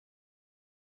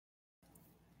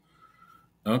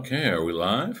Okay, are we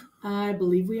live? I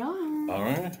believe we are. All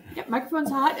right. Yep,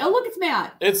 microphone's hot. Oh, look, it's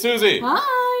Matt. It's Susie.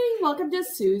 Hi, welcome to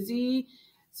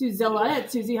Suzilla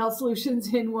at Susie Health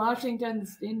Solutions in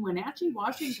Wenatchee,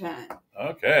 Washington.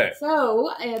 Okay.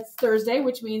 So it's Thursday,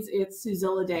 which means it's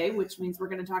Suzilla Day, which means we're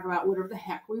going to talk about whatever the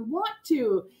heck we want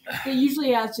to. It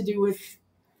usually has to do with,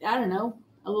 I don't know,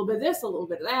 a little bit of this, a little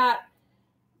bit of that.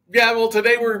 Yeah, well,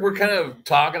 today we're kind of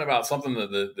talking about something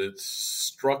that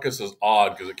struck us as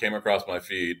odd because it came across my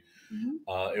feed.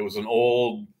 Mm-hmm. It was an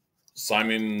old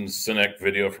Simon Sinek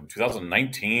video from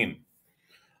 2019.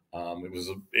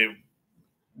 It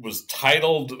was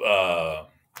titled. I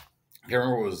can't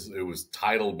remember what it was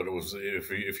titled, but it was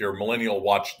if you're a millennial,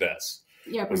 watch this.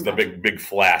 Yeah, It was the big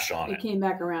flash on it it. came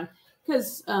back around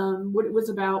because what it was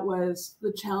about was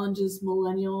the challenges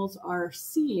millennials are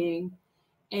seeing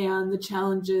and the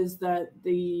challenges that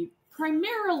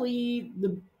primarily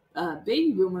the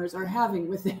baby boomers are having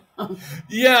with them.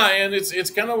 Yeah, and it's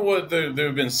kind of what they've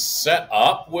been set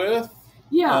up with.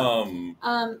 Yeah,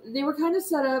 they were kind of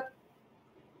set up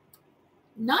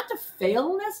not to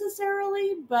fail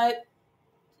necessarily, but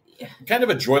Kind of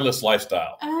a joyless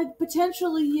lifestyle.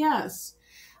 potentially yes.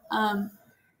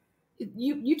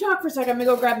 You talk for a second. I'm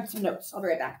gonna go grab some notes. I'll be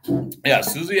right back. Yeah,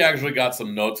 Susie actually got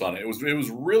some notes on it. It was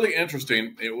really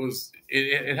interesting.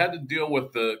 It had to deal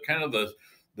with the kind of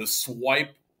the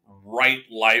swipe right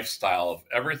lifestyle of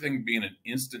everything being an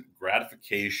instant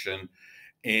gratification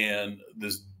and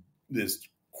this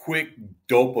quick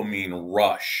dopamine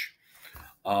rush.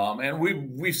 And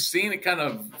we've seen it kind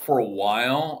of for a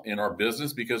while in our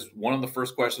business because one of the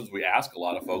first questions we ask a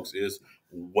lot of folks is,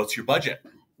 "What's your budget?"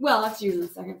 Well, that's usually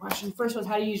the second question. First was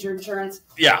how to use your insurance.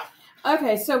 Yeah.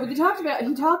 Okay, so he talked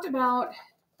about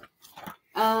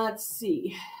let's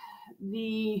see.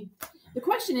 The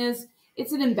question is,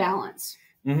 it's an imbalance.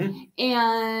 Mm-hmm.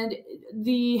 And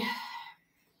the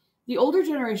older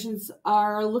generations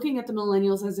are looking at the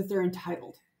millennials as if they're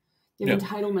entitled. They have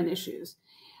entitlement issues.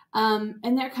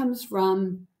 And that comes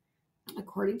from,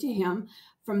 according to him,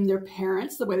 from their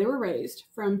parents, the way they were raised,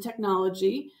 from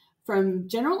technology, from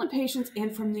general impatience,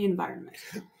 and from the environment.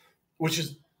 Which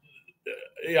is,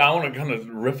 yeah, I want to kind of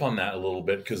riff on that a little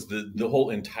bit because the whole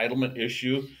entitlement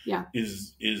issue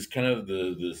is kind of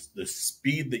the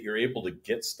speed that you're able to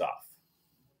get stuff.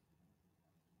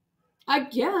 I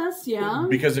guess, yeah.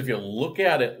 Because if you look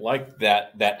at it like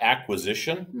that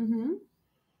acquisition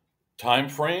time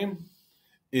frame,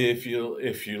 if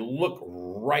you look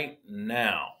right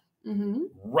now,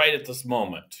 right at this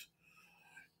moment,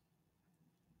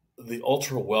 the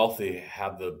ultra wealthy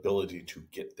have the ability to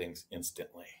get things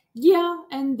instantly. Yeah,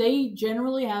 and they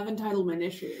generally have entitlement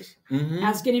issues.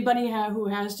 Ask anybody who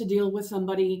has to deal with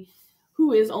somebody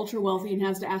who is ultra wealthy and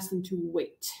has to ask them to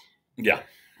wait. Yeah,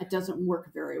 that doesn't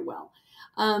work very well,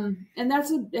 and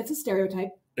that's a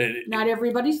stereotype. Not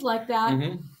everybody's like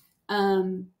that.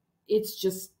 It's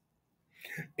just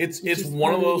it's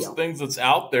one of those things that's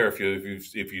out there. If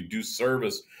you do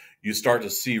service, you start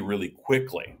to see really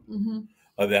quickly.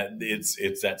 That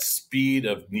it's that speed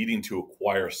of needing to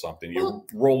acquire something. You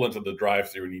roll into the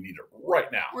drive-thru and you need it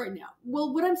right now. Right now.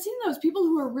 Well, what I'm seeing though is people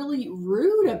who are really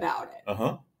rude about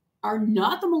it are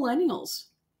not the millennials.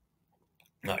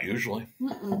 Not usually.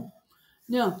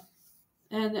 No,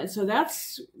 and so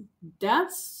that's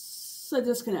a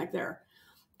disconnect there.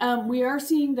 We are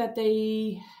seeing that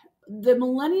the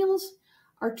millennials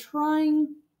are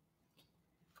trying.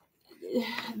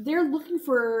 They're looking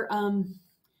for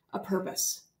a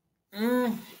purpose.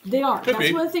 They are.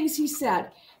 That's one of the things he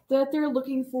said, that they're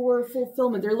looking for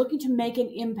fulfillment. They're looking to make an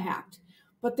impact,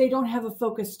 but they don't have a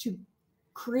focus to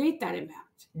create that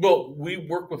impact. Well, we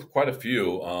work with quite a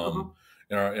few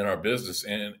in our business,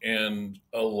 and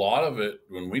a lot of it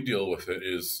when we deal with it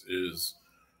is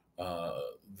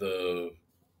the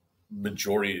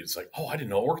majority. It's like, oh, I didn't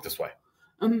know it worked this way.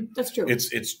 That's true.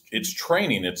 It's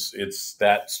training. It's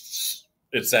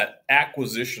that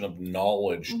acquisition of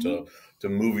knowledge to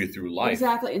move you through life.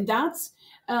 Exactly, and that's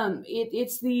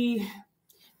it's the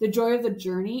joy of the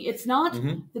journey. It's not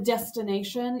the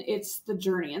destination; it's the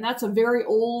journey, and that's a very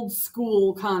old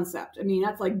school concept. I mean,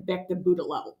 that's like back to Buddha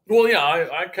level. Well, yeah,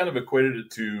 I kind of equated it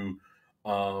to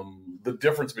the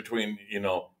difference between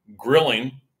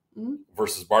grilling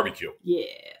versus barbecue.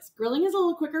 Yes, grilling is a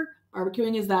little quicker.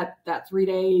 Barbecuing is that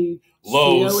 3-day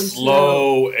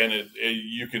slow, and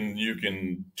you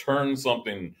can turn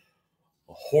something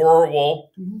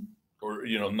horrible or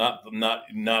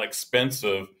not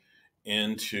expensive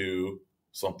into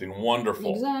something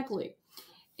wonderful. Exactly.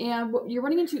 And what you're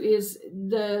running into is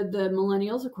the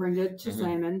millennials, according to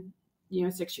Simon,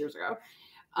 6 years ago,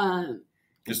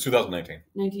 It's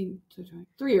 2019.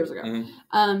 3 years ago.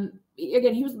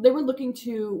 Again, they were looking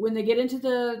to, when they get into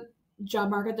the job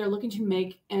market, they're looking to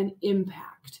make an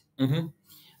impact.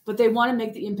 But they want to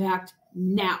make the impact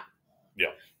now.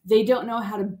 Yeah. They don't know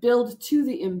how to build to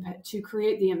the impact, to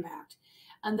create the impact.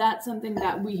 And that's something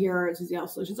that we here at Susie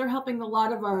Health Solutions are helping a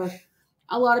lot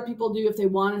of people do. If they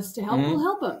want us to help, we'll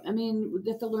help them. I mean,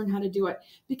 they have to learn how to do it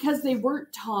because they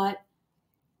weren't taught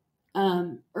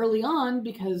early on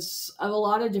because of a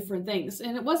lot of different things.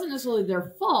 And it wasn't necessarily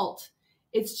their fault.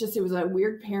 It's just, it was a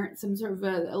weird parent, some sort of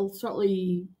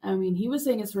he was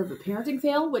saying it's sort of a parenting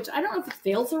fail, which I don't know if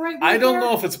fail's the right word. I don't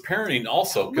know if it's parenting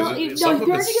also. Well, parenting is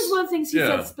one of the things he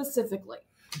said specifically.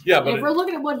 Yeah, but if we're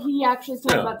looking at what he actually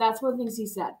said about, that's one of the things he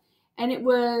said. And it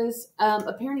was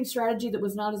a parenting strategy that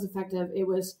was not as effective. It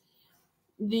was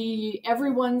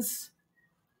everyone's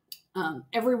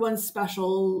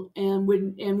special, and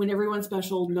when everyone's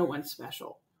special, no one's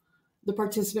special. The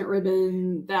participant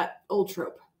ribbon, that old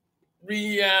trope.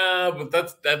 Yeah, but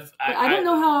that's. I don't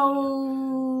know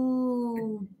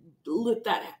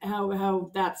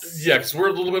how that's. Yeah, because we're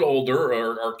a little bit older.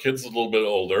 Our kid's a little bit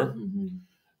older,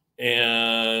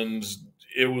 and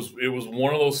it was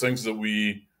one of those things that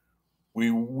we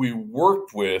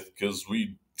worked with because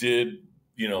we did.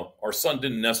 Our son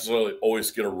didn't necessarily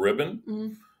always get a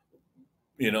ribbon.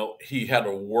 He had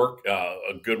to work.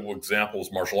 A good example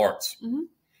was martial arts.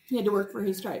 He had to work for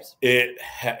his stripes.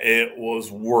 It was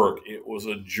work. It was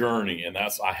a journey, and I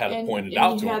had to point it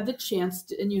out to him. You had the chance,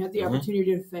 and you had the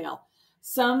opportunity to fail.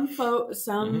 Some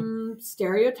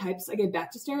stereotypes. Again,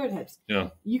 back to stereotypes.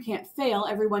 Yeah, you can't fail.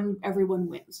 Everyone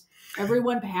wins.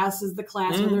 Everyone passes the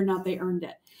class whether or not they earned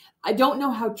it. I don't know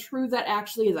how true that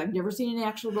actually is. I've never seen any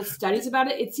actual studies about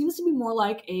it. It seems to be more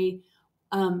like a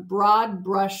broad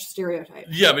brush stereotype.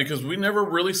 Yeah, because we never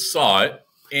really saw it.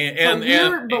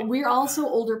 But we're also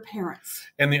older parents.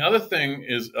 And the other thing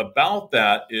is about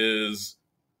that is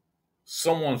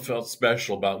someone felt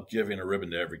special about giving a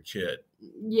ribbon to every kid.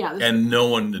 Yeah. And no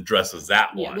one addresses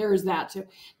that one. Yeah, there is that too.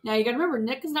 Now you got to remember,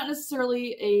 Nick is not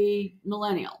necessarily a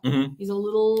millennial. He's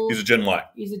a Gen Y.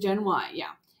 He's a Gen Y,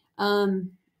 yeah.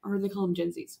 Or they call him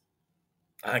Gen Zs.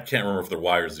 I can't remember if they're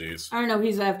Y or Zs. I don't know.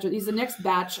 He's the next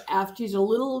batch after. He's a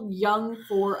little young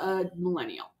for a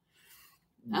millennial.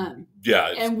 And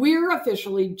we're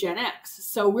officially Gen X,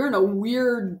 so we're in a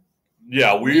weird.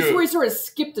 Yeah, we sort of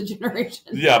skipped a generation.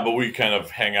 Yeah, but we kind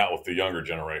of hang out with the younger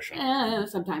generation.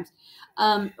 Sometimes.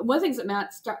 One of the things that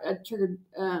Matt started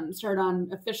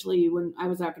on officially when I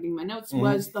was out getting my notes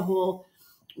was the whole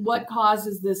what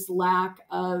causes this lack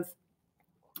of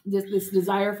this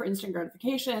desire for instant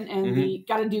gratification and the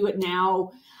got to do it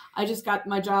now. I just got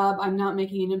my job. I'm not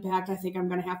making an impact. I think I'm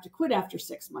going to have to quit after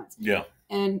 6 months. Yeah.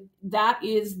 And that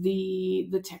is the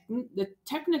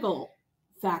technical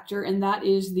factor, and that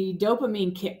is the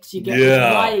dopamine kicks you get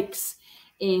with likes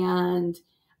and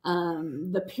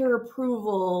the peer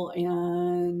approval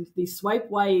and the swipe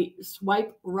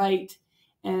right,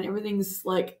 and everything's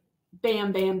like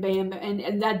bam, bam, bam.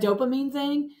 And that dopamine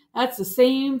thing, that's the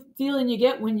same feeling you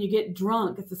get when you get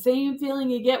drunk. It's the same feeling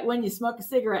you get when you smoke a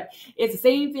cigarette. It's the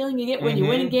same feeling you get when you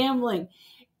win in gambling.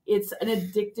 It's an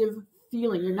addictive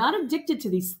feeling. You're not addicted to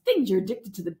these things. You're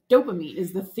addicted to the dopamine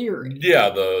is the theory. Yeah,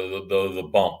 the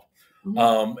bump.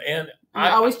 And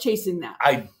I'm always chasing that.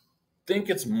 I think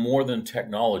it's more than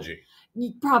technology.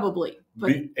 Probably.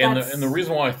 But and the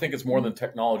reason why I think it's more than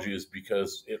technology is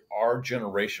because in our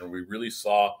generation, we really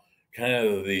saw kind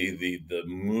of the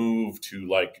move to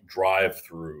like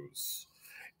drive-throughs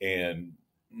and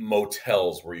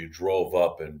motels where you drove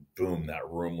up and boom, that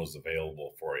room was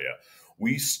available for you.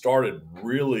 We started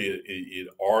really in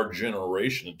our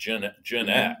generation, Gen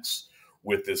X,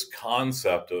 with this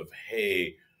concept of,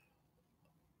 hey,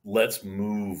 let's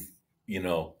move,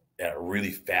 at a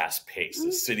really fast pace.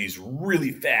 The city's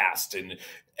really fast and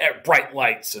bright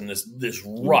lights and this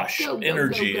rush of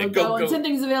energy. Go. And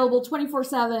something's available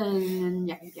 24/7.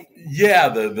 And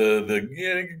yeah,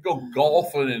 you can go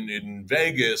golfing in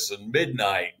Vegas and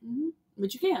midnight.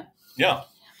 But you can. Yeah.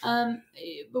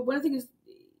 But one of the things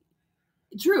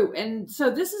is true. And so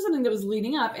this is something that was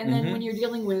leading up. And then when you're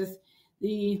dealing with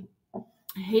the,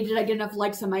 hey, did I get enough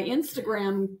likes on my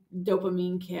Instagram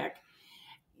dopamine kick?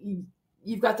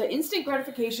 You've got the instant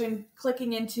gratification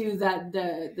clicking into that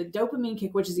the dopamine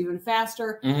kick, which is even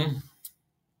faster.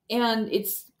 And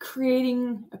it's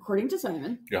creating, according to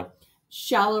Simon,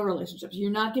 shallow relationships.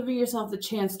 You're not giving yourself the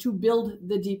chance to build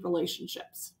the deep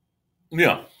relationships.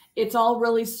 Yeah. It's all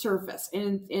really surface.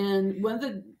 And one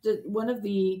of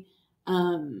the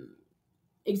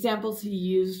examples he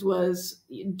used was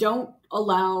don't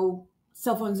allow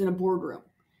cell phones in a boardroom.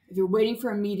 If you're waiting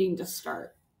for a meeting to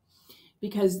start,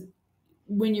 because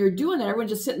when you're doing that,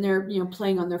 everyone's just sitting there,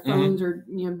 playing on their phones or,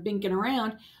 binking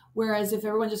around. Whereas if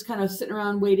everyone's just kind of sitting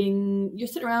around waiting, you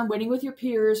sit around waiting with your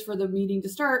peers for the meeting to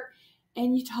start,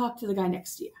 and you talk to the guy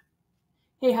next to you.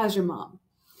 Hey, how's your mom?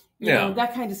 You know,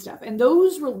 that kind of stuff. And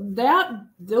those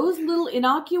little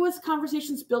innocuous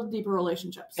conversations build deeper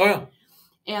relationships. Oh, yeah.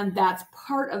 And that's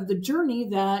part of the journey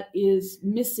that is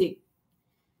missing.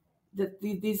 That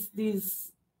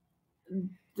this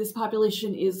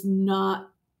population is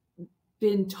not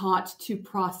been taught to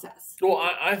process. Well,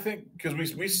 I think because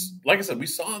we like I said, we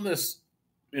saw this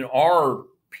in our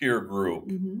peer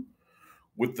group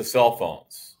with the cell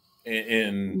phones.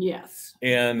 Yes.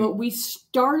 But we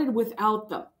started without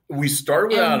them. We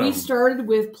started without them. We started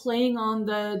with playing on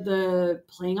the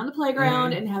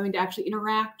playground and having to actually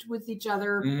interact with each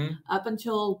other up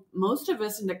until most of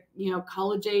us in the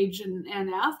college age and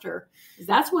after.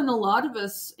 That's when a lot of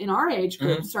us in our age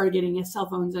group started getting cell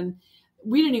phones, and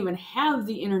we didn't even have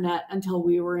the internet until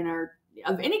we were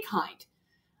of any kind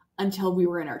until we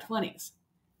were in our 20s.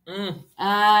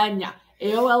 Yeah,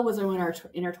 AOL was in our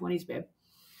 20s, babe.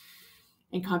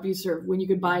 And CompuServe, when you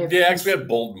could buy actually we had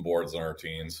bulletin boards in our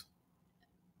teens.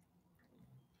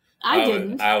 I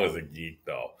didn't. I was a geek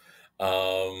though.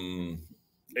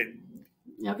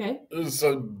 Okay.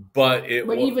 But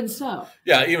even so.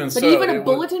 Yeah, even so. But even a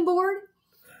bulletin board,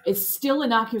 it's still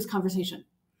innocuous conversation.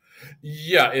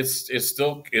 Yeah, it's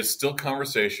still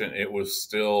conversation. It was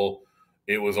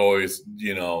always,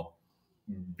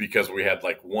 because we had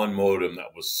like one modem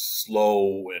that was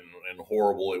slow and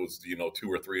horrible. It was, 2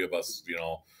 or 3 of us,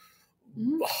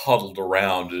 huddled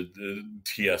around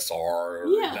TSR or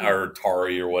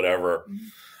Atari or whatever.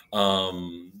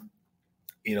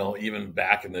 Even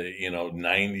back in the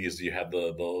 90s, you had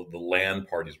the LAN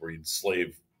parties where you'd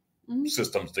slave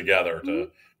systems together to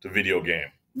video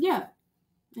game. Yeah,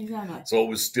 exactly. So it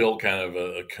was still kind of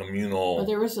a communal. But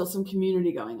there was still some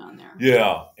community going on there.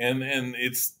 Yeah, and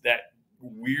it's that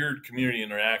weird community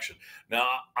interaction. Now,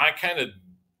 I kind of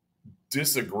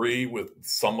disagree with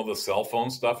some of the cell phone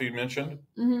stuff you mentioned.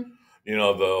 The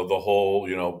whole,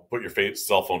 put your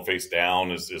cell phone face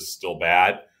down is still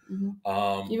bad.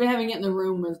 Even having it in the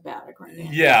room was bad, according to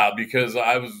Yeah, because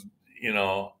I was,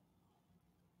 I'm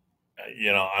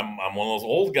one of those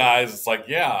old guys. It's like,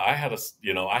 I had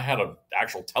a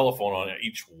actual telephone on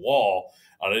each wall.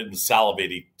 I didn't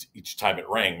salivate each time it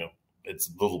rang. It's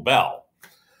a little bell.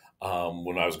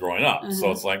 When I was growing up.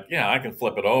 So it's like, I can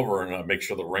flip it over and make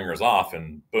sure the ringer's off,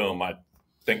 and boom, I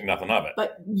think nothing of it.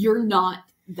 But you're not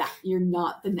that. You're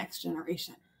not the next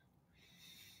generation.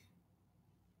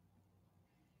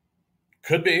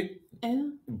 Could be. Yeah.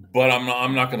 But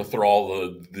I'm not going to throw all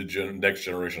the next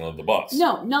generation on the bus.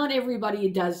 No, not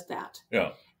everybody does that.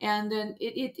 Yeah. And then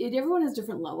everyone has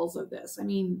different levels of this. I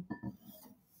mean,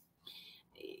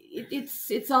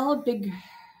 it's all a big.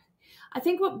 I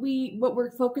think what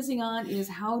we're focusing on is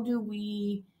how do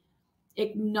we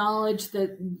acknowledge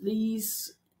that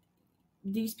these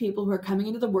people who are coming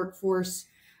into the workforce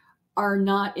are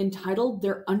not entitled,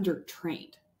 they're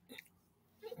undertrained.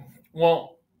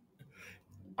 Well,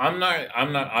 I'm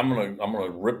gonna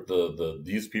rip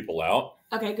these people out.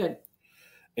 Okay, good.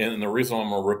 And the reason I'm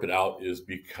gonna rip it out is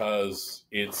because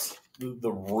it's a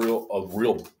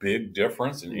real big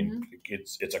difference, and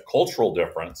it's a cultural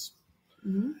difference.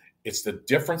 It's the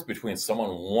difference between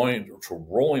someone rolling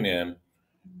in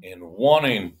and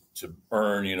wanting to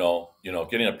earn,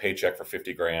 getting a paycheck for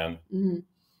 $50,000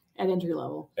 at entry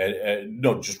level.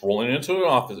 No, just rolling into an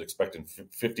office expecting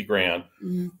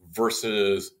 $50,000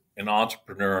 versus an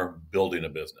entrepreneur building a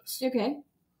business. Okay.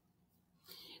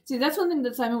 See, that's one thing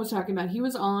that Simon was talking about. He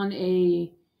was on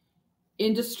a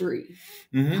industry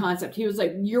concept. He was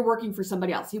like, you're working for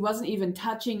somebody else. He wasn't even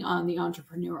touching on the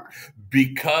entrepreneur.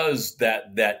 Because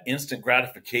that instant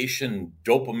gratification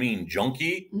dopamine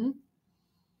junkie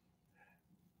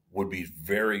would be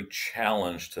very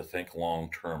challenged to think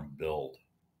long-term build.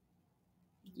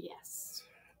 Yes.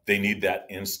 They need that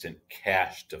instant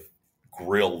cash to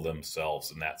grill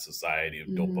themselves in that society of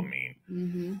dopamine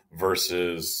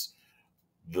versus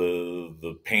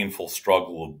the painful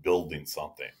struggle of building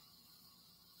something.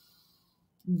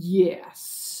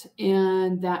 Yes.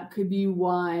 And that could be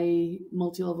why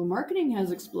multi-level marketing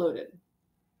has exploded.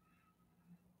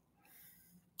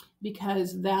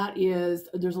 Because there's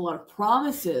a lot of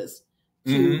promises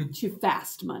to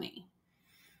fast money.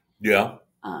 Yeah.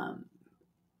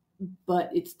 But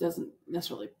it doesn't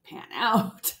necessarily pan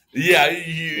out. Yeah.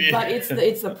 But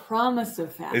it's the promise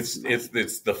of fast money.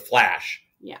 It's the flash.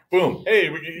 Yeah. Boom. Hey,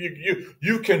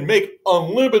 you can make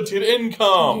unlimited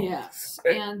income. Yes.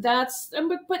 And that's been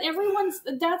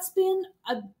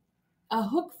a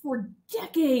hook for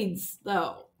decades,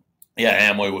 though.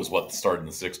 Yeah, Amway was what started in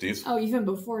the 60s. Oh, even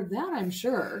before that, I'm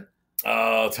sure.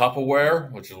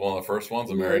 Tupperware, which is one of the first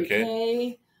ones, Mary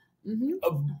Kay.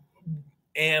 Mm-hmm.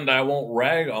 And I won't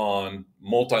rag on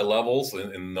multi-levels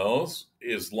in those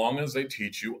as long as they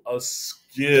teach you a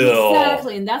skill.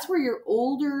 Exactly. And that's where your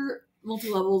older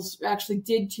multi-levels actually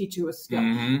did teach you a skill.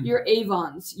 Mm-hmm. Your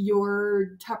Avons,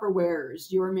 your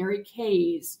Tupperwares, your Mary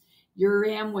Kays, your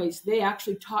Amways, they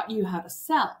actually taught you how to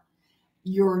sell.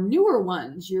 Your newer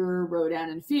ones, your Rodan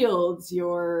and Fields,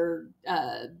 your...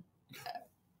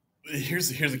 Here's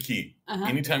the key.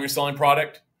 Anytime you're selling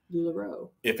product, LuLaRoe.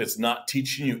 If it's not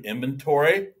teaching you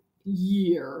inventory,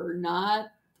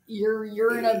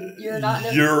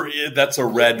 that's a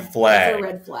red flag. That's a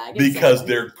red flag. Because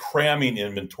they're cramming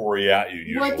inventory at you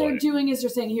usually. What they're doing is they're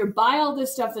saying, here, buy all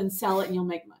this stuff and sell it and you'll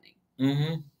make money.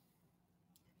 Mm-hmm.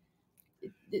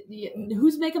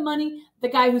 Who's making money? The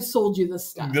guy who sold you the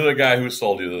stuff. The guy who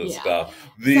sold you the stuff.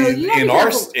 In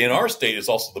our state, it's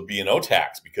also the B&O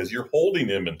tax because you're holding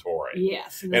inventory.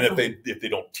 Yes. And if they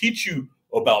don't teach you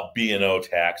about B&O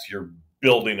tax, you're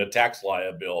building a tax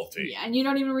liability. Yeah, and you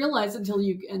don't even realize until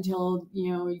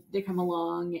they come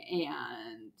along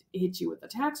and hit you with a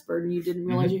tax burden you didn't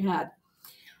realize you had.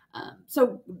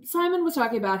 So Simon was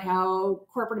talking about how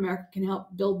corporate America can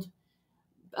help build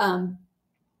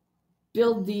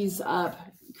these up,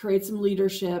 create some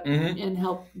leadership, and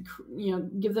help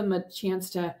give them a chance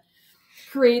to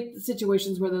create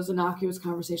situations where those innocuous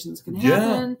conversations can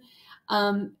happen.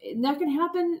 And that can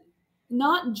happen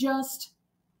not just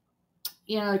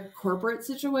in a corporate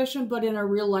situation, but in a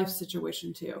real life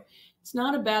situation too. It's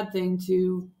not a bad thing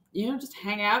to, just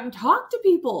hang out and talk to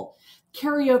people.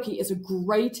 Karaoke is a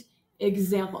great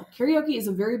example. Karaoke is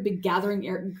a very big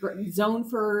gathering zone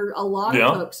for a lot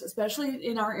of folks, especially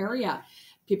in our area.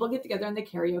 People get together and they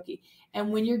karaoke. And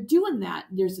when you're doing that,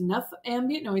 there's enough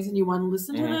ambient noise and you want to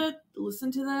listen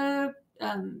to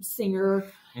the singer,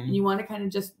 and you want to kind of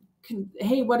just,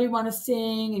 hey, what do you want to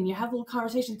sing? And you have little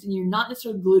conversations and you're not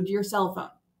necessarily glued to your cell phone.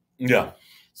 Yeah.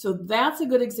 So that's a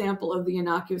good example of the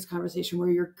innocuous conversation where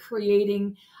you're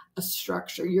creating a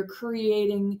structure. You're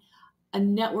creating a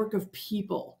network of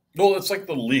people. Well, it's like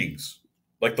the leagues,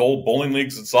 like the old bowling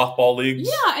leagues and softball leagues.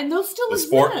 Yeah, and those still exist.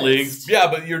 Sport leagues.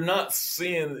 Yeah, but you're not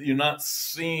seeing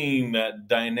that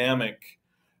dynamic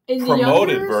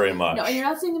promoted very much. No, and you're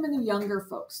not seeing them in the younger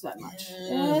folks that much.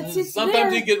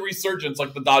 Sometimes you get resurgence,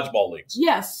 like the dodgeball leagues.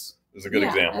 Yes. Is a good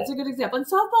example. That's a good example. And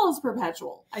softball is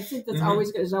perpetual. I think that's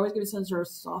always good. There's always going to be some sort of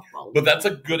softball. But that's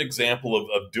a good example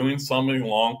of doing something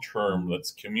long term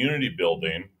that's community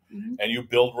building, and you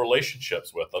build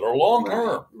relationships with it or long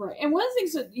term. Right. And one of the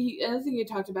things another thing you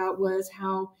talked about was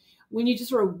how when you just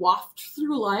sort of waft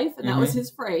through life, and that was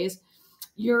his phrase,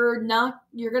 you're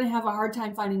going to have a hard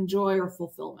time finding joy or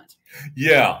fulfillment.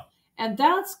 Yeah. And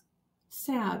that's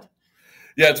sad.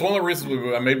 Yeah, it's one of the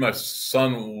reasons I made my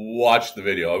son watch the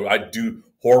video. I do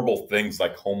horrible things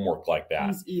like homework like that.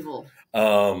 He's evil.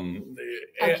 Our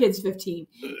kid's 15.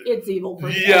 It's evil.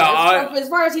 As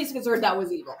far as he's concerned, that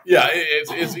was evil. Yeah,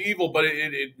 it's evil, but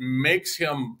it makes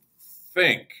him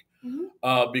think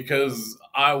because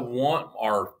I want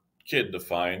our kid to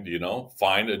find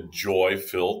a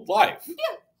joy-filled life.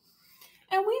 Yeah.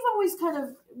 And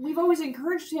we've always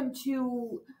encouraged him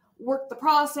to work the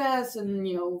process and,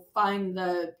 find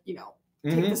the,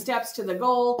 take the steps to the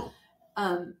goal.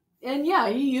 And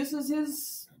he uses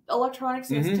his electronics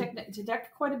and his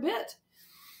tech quite a bit.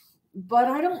 But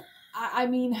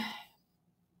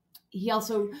he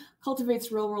also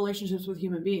cultivates real relationships with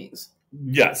human beings.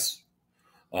 Yes.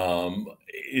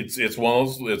 It's one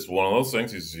of those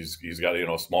things. He's got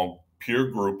a small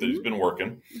peer group that he's been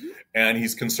working, and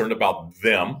he's concerned about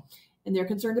them, and they're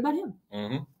concerned about him.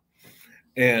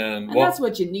 And that's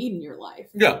what you need in your life.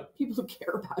 Yeah, people who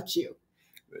care about you.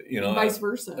 And vice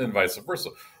versa.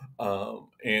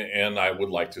 And I would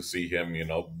like to see him,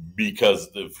 because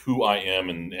of who I am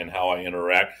and how I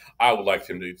interact, I would like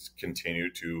him to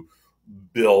continue to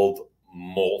build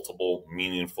multiple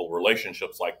meaningful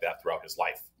relationships like that throughout his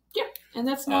life. Yeah, and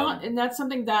that's that's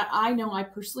something that I know I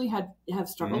personally have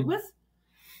struggled with.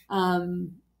 Of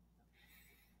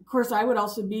course, I would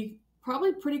also be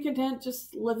probably pretty content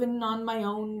just living on my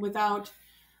own without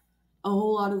a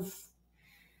whole lot of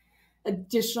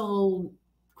additional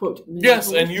quote.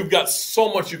 Yes, and you've got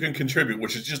so much you can contribute,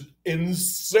 which is just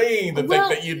insane to think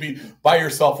that you'd be by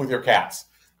yourself with your cats.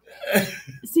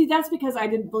 See, that's because I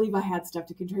didn't believe I had stuff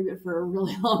to contribute for a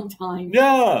really long time.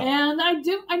 Yeah. And I know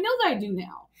that I do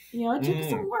now. It took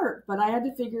some work, but I had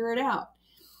to figure it out.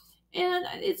 And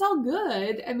it's all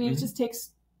good. I mean, it just takes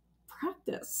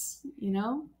practice,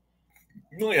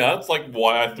 Yeah, that's like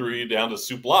why I threw you down to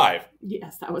Soup Live.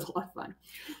 Yes, that was a lot of fun.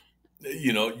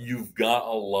 You've got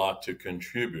a lot to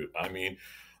contribute. I mean,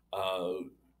 uh,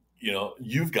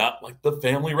 you've got like the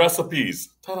family recipes.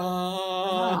 Ta-da!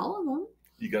 Not all of them.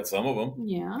 You got some of them.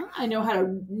 Yeah, I know how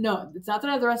to. No, it's not that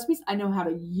I have the recipes. I know how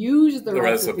to use the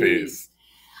recipes.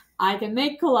 I can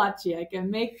make kolache. I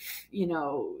can make, I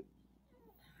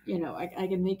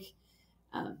can make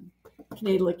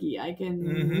knedliki. I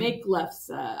can make lefse.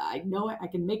 I know I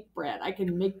can make bread. I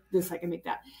can make this. I can make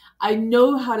that. I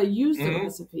know how to use the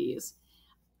recipes.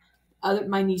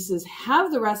 My nieces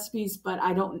have the recipes, but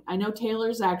I don't. I know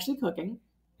Taylor's actually cooking.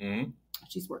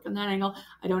 She's working that angle.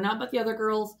 I don't know about the other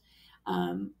girls.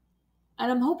 And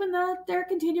I'm hoping that they're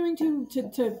continuing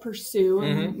to pursue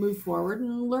and move forward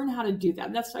and learn how to do that.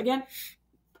 And that's, again,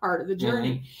 part of the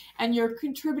journey. And you're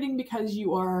contributing because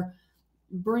you are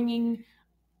bringing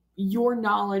your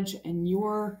knowledge and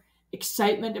your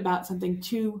excitement about something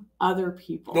to other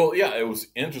people. Well, yeah, it was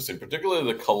interesting,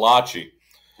 particularly the kolache,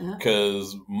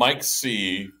 because Mike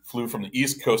C. flew from the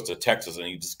East Coast to Texas and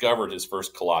he discovered his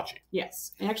first kolache.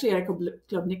 Yes. And actually had a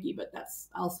klubniki, but that's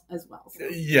as well. So.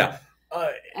 Yeah.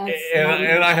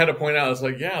 And I had to point out, it's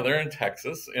like, yeah, they're in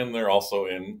Texas and they're also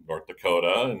in North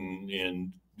Dakota,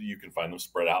 and you can find them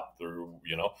spread out through,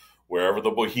 wherever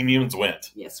the Bohemians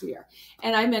went. Yes, we are.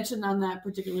 And I mentioned on that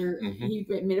particular, he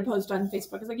made a post on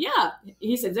Facebook. I was like, yeah.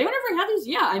 He said, does anyone ever have these?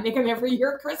 Yeah, I make them every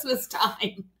year at Christmas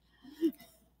time.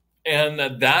 And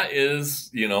that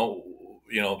is,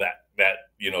 that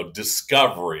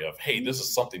discovery of, hey, this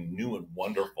is something new and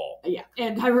wonderful. Yeah.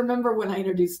 And I remember when I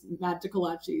introduced Matt to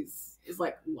kolaches, it's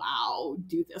like, wow,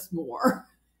 do this more.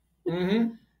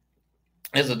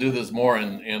 As to do this more,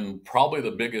 and probably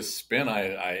the biggest spin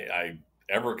I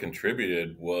ever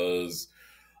contributed was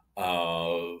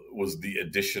the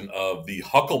addition of the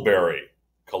huckleberry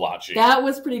kolache. That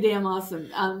was pretty damn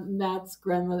awesome. Matt's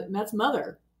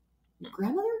mother.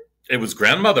 Grandmother? It was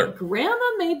grandmother. Grandma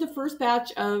made the first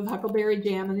batch of huckleberry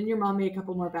jam, and then your mom made a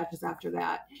couple more batches after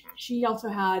that. She also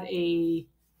had a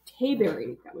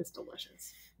tayberry that was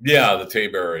delicious. Yeah, the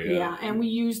tayberry. Yeah, and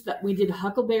we did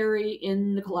huckleberry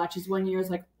in the kolaches one year. It's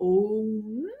like, oh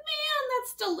man,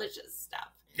 that's delicious stuff.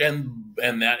 And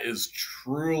that is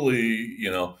truly,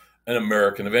 an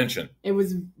American invention. It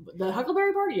was the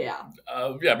huckleberry part, yeah.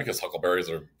 Yeah, because huckleberries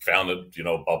are founded,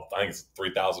 above, I think it's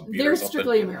 3,000 feet. They're or something.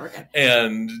 Strictly American.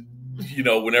 And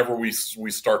whenever we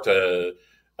start to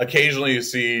occasionally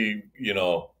see,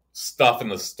 stuff in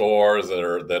the stores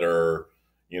that are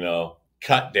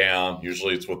cut down.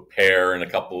 Usually it's with pear and a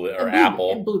couple or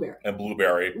apple and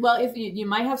blueberry. Well, if you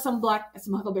might have some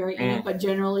huckleberry in it, but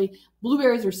generally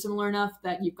blueberries are similar enough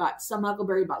that you've got some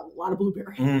huckleberry, but a lot of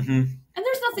blueberry. And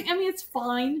there's nothing. I mean, it's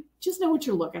fine. Just know what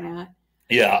you're looking at.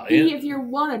 Yeah. If you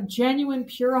want a genuine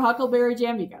pure huckleberry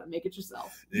jam, you got to make it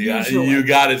yourself. You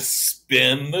got to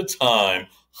spend the time,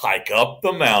 hike up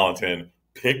the mountain,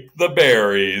 pick the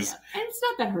berries. Yeah. And it's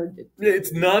not that hard to do.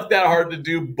 It's not that hard to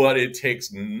do, but it takes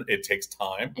time. It takes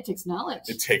knowledge.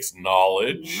 It takes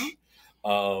knowledge.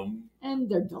 Yeah. And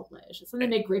they're delicious. And they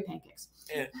make great pancakes.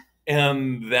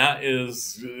 And that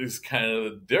is kind of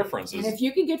the difference. And if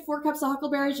you can get 4 cups of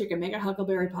huckleberries, you can make a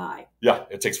huckleberry pie. Yeah,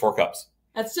 it takes 4 cups.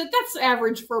 That's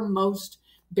average for most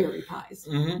berry pies.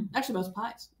 Actually, most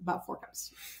pies, about 4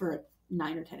 cups for a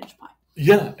 9 or 10-inch pie.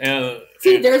 Yeah.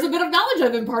 There's a bit of knowledge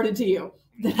I've imparted to you.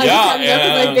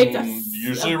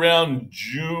 Usually around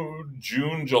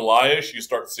June, July-ish, you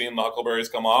start seeing the huckleberries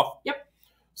come off. Yep.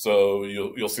 So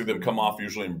you'll see them come off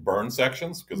usually in burn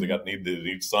sections because they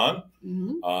need sun.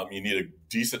 You need a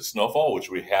decent snowfall,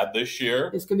 which we had this year.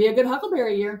 This could be a good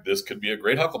huckleberry year. This could be a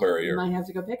great huckleberry year. You might have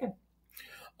to go picking.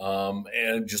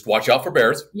 And just watch out for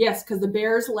bears. Yes, because the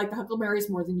bears like the huckleberries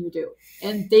more than you do.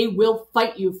 And they will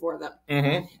fight you for them.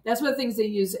 That's one of the things they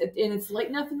use. And it's late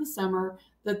enough in the summer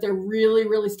that they're really,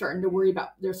 really starting to worry about.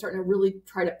 They're starting to really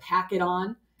try to pack it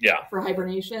on for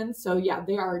hibernation. So, yeah,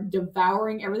 they are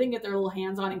devouring everything get their little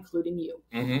hands on, including you.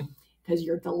 Because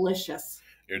you're delicious.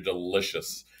 You're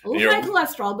delicious. A little high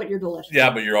cholesterol, but you're delicious. Yeah,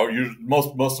 but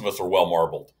most of us are well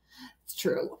marbled. It's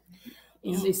true.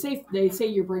 And they say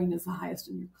your brain is the highest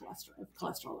in your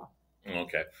cholesterol.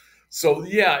 Okay, so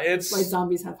yeah, it's why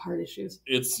zombies have heart issues.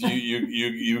 It's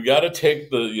you got to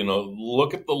take the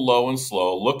look at the low and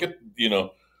slow. Look at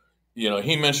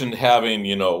he mentioned having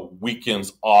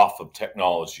weekends off of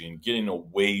technology and getting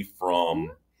away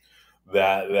from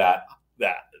that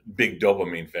big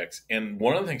dopamine fix. And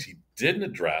one of the things he didn't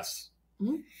address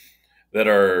that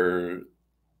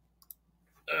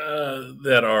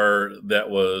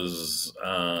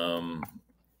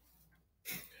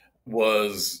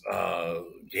was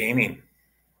gaming.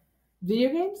 Video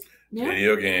games? Yeah.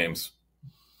 Video games.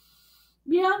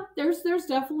 Yeah, there's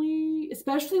definitely,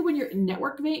 especially when you're in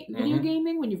network video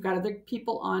gaming, when you've got other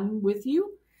people on with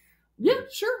you. Yeah,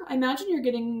 sure. I imagine you're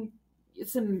getting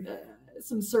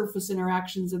some surface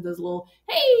interactions of those little,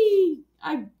 hey,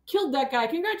 I killed that guy,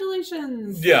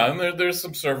 congratulations. Yeah, and there's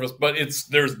some surface, but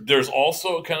there's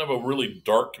also kind of a really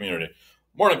dark community.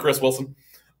 Morning, Chris Wilson.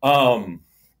 And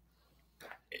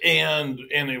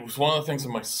it was one of the things that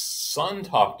my son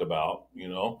talked about,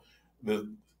 that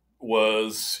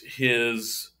was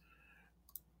his,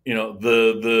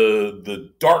 the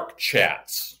dark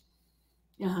chats.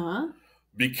 Uh-huh.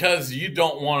 Because you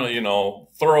don't want to,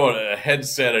 throw a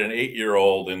headset at an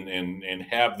 8-year-old and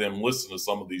have them listen to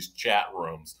some of these chat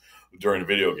rooms during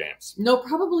video games. No,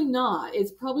 probably not.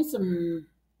 It's probably some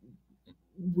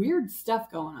weird stuff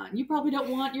going on. You probably don't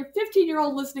want your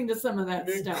 15-year-old listening to some of that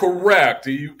stuff. Correct.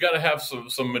 You've got to have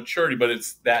some maturity, but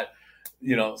it's that,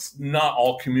 it's not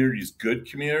all community is good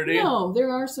community. No,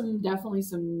 there are definitely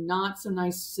some not so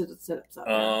nice setups out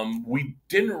there. We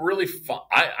didn't really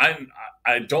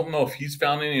I don't know if he's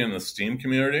found any in the Steam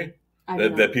community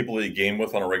that people that he game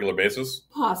with on a regular basis.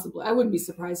 Possibly. I wouldn't be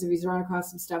surprised if he's run across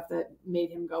some stuff that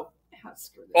made him go,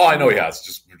 screw this. Oh, I know he has.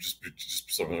 Just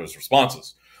some of his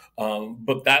responses.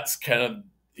 But that's kind of,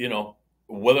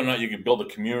 whether or not you can build a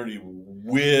community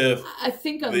with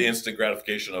the instant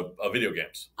gratification of video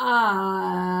games.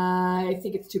 I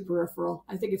think it's too peripheral.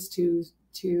 I think it's too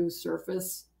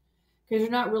surface. Because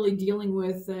you're not really dealing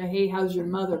with, hey, how's your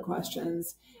mother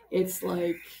questions. It's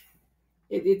like,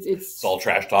 it's all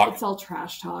trash talk. It's all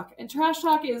trash talk. And trash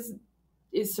talk is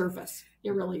surface.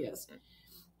 It really is.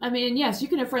 I mean, yes, you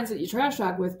can have friends that you trash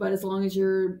talk with, but as long as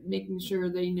you're making sure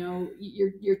they know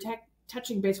you're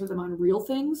touching base with them on real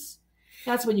things,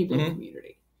 that's when you build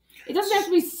community. It doesn't have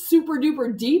to be super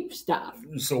duper deep stuff.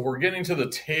 So we're getting to the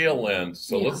tail end.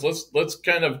 So let's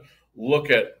kind of look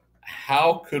at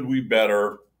how could we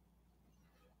better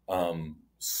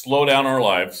slow down our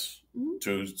lives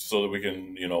so that we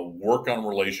can work on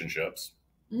relationships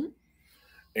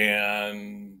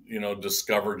and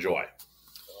discover joy.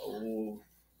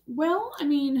 Well, I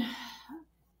mean,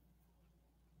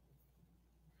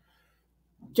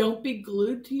 don't be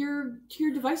glued to your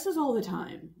devices all the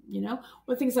time. One of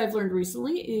the things I've learned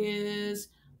recently is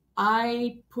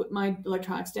I put my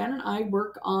electronics down and I'm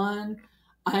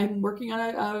working on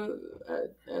a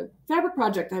fabric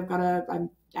project. I'm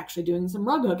actually doing some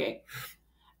rug hooking,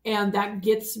 and that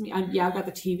gets me. I've got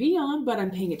the TV on, but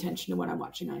I'm paying attention to what I'm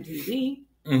watching on TV.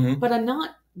 But I'm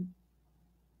not.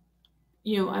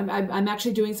 I'm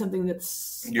actually doing something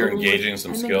that's you're engaging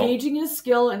some skill. I'm engaging in a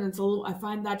skill, and it's a little. I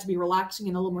find that to be relaxing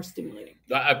and a little more stimulating.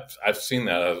 I've seen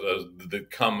that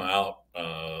that come out.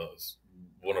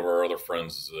 One of our other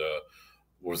friends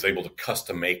was able to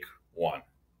custom make one.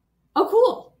 Oh,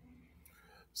 cool!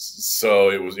 So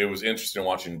it was interesting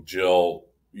watching Jill.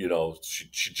 She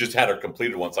just had her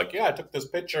completed one. It's like, I took this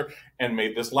picture and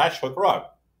made this latch hook rug.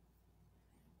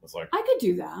 It's like I could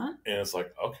do that, and it's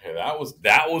like, okay,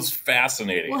 that was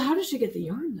fascinating. Well, how did she get the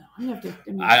yarn though? I'm gonna have to.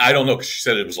 I don't know, because she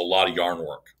said it was a lot of yarn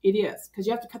work. It is, because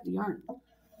you have to cut the yarn.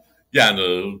 Yeah,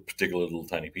 into particular little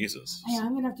tiny pieces. Yeah,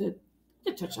 I'm gonna have to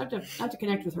touch. I have to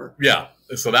connect with her. Yeah,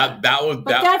 so that was.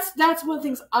 But that's one of the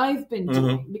things I've been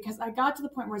doing, because I got to the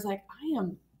point where it's like I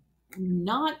am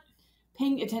not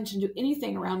paying attention to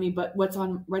anything around me but what's right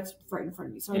in front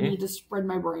of me. So I need to spread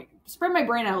my brain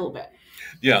out a little bit.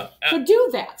 Yeah. So do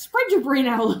that. Spread your brain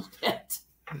out a little bit.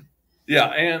 Yeah,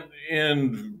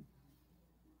 and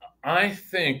I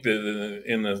think that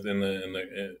in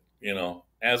the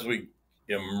as we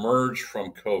emerge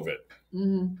from COVID,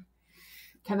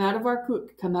 come out of our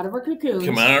cocoons.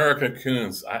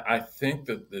 I think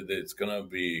that it's going to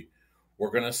be,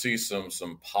 we're going to see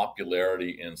some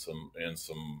popularity in some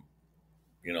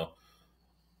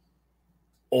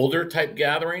older type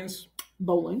gatherings.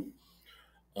 Bowling.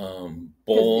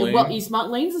 Bowling. Well, Eastmont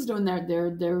Lanes is doing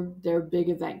their big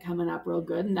event coming up real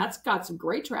good, and that's got some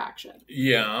great traction.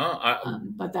 Yeah,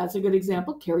 but that's a good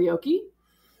example. Karaoke.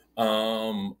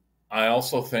 I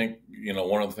also think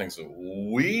one of the things that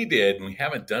we did, and we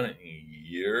haven't done it in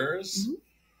years,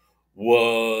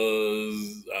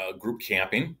 was group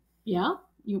camping. Yeah,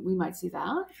 we might see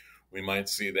that. We might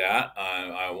see that.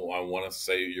 I want to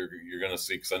say you're going to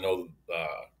see, because I know a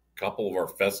couple of our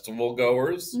festival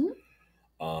goers.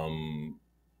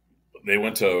 They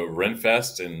went to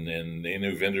Renfest and they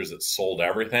knew vendors that sold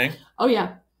everything. Oh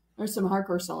yeah, there's some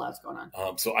hardcore sellouts going on.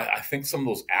 So I think some of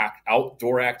those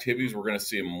outdoor activities, we're going to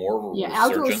see more of a resurgence.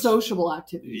 Outdoor sociable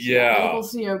activities. Yeah, we'll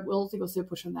see a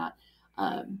push on that.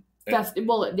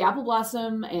 The Apple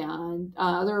Blossom and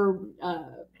other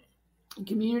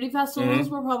Community festivals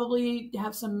will probably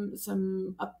have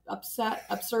some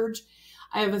upsurge.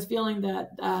 I have a feeling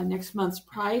that next month's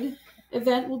Pride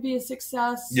event will be a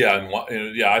success. Yeah,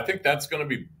 and yeah, I think that's going to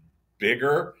be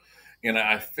bigger, and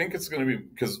I think it's going to be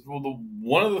because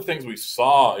one of the things we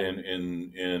saw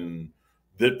in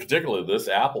particularly this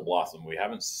apple blossom we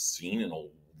haven't seen in a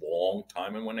long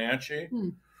time in Wenatchee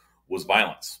was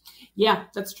violence. Yeah,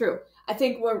 that's true. I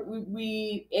think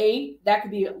that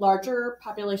could be a larger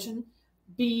population.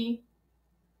 B,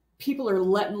 people are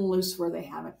letting loose where they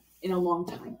haven't in a long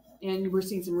time, and we're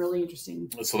seeing some really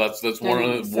interesting. So that's we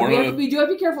do have to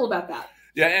be careful about that.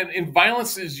 Yeah, and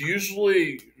violence is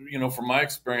usually, from my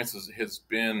experiences, has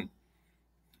been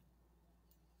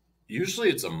usually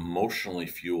it's emotionally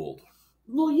fueled.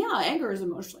 Well, yeah, anger is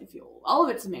emotionally fueled. All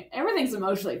of everything's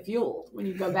emotionally fueled when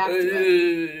you go back to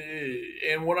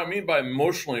it. And what I mean by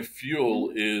emotionally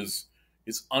fueled is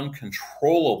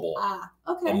uncontrollable.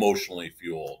 Emotionally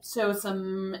fueled. So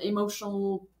some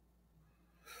emotional.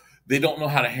 They don't know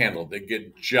how to handle it. They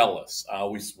get jealous.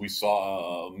 We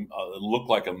saw it looked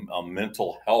like a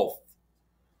mental health.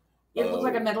 It looked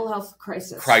like a mental health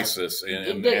crisis.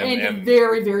 And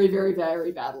very, very, very,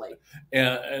 very badly.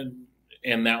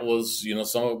 And that was,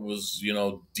 some of it was,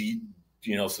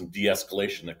 some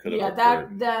de-escalation that could have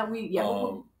occurred.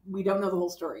 We don't know the whole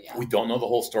story yet. We don't know the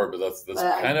whole story, but that's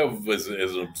kind of as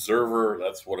an observer,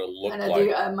 that's what it looked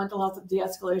like. A mental health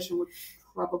de-escalation would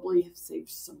probably have saved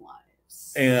some lives.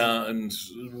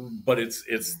 But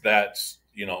it's that,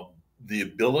 the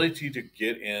ability to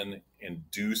get in and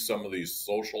do some of these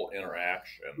social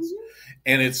interactions,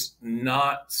 and it's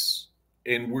not,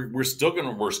 and we're still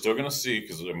gonna see,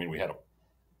 because we had a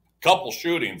couple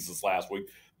shootings this last week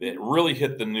that really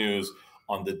hit the news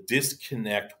on the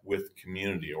disconnect with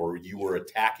community, or you were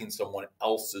attacking someone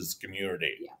else's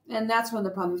community. Yeah, and that's one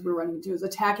of the problems we're running into is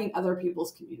attacking other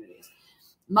people's communities.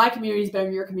 My community is better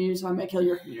than your community, so I'm going to kill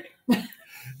your community.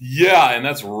 Yeah, and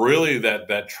that's really that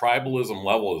tribalism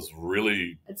level is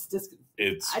really I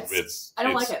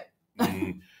don't like it.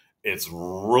 It's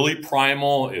really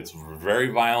primal. It's very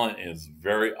violent. And it's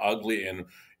very ugly, and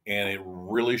it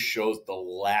really shows the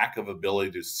lack of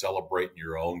ability to celebrate in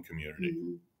your own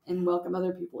community. And welcome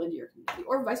other people into your community,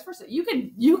 or vice versa. You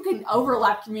can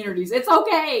overlap communities. It's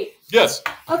okay. Yes.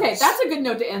 Okay, that's a good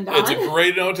note to end on. It's a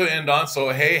great note to end on. So,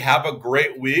 hey, have a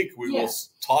great week. We will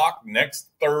talk next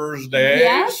Thursday.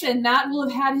 Yes, and Matt will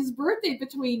have had his birthday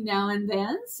between now and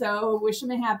then. So wish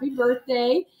him a happy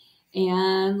birthday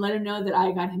and let him know that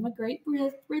I got him a great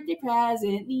birthday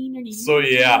present. So,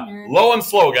 yeah, low and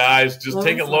slow, guys. Just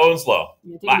take it low and slow.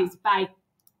 Yeah, take it easy. Bye.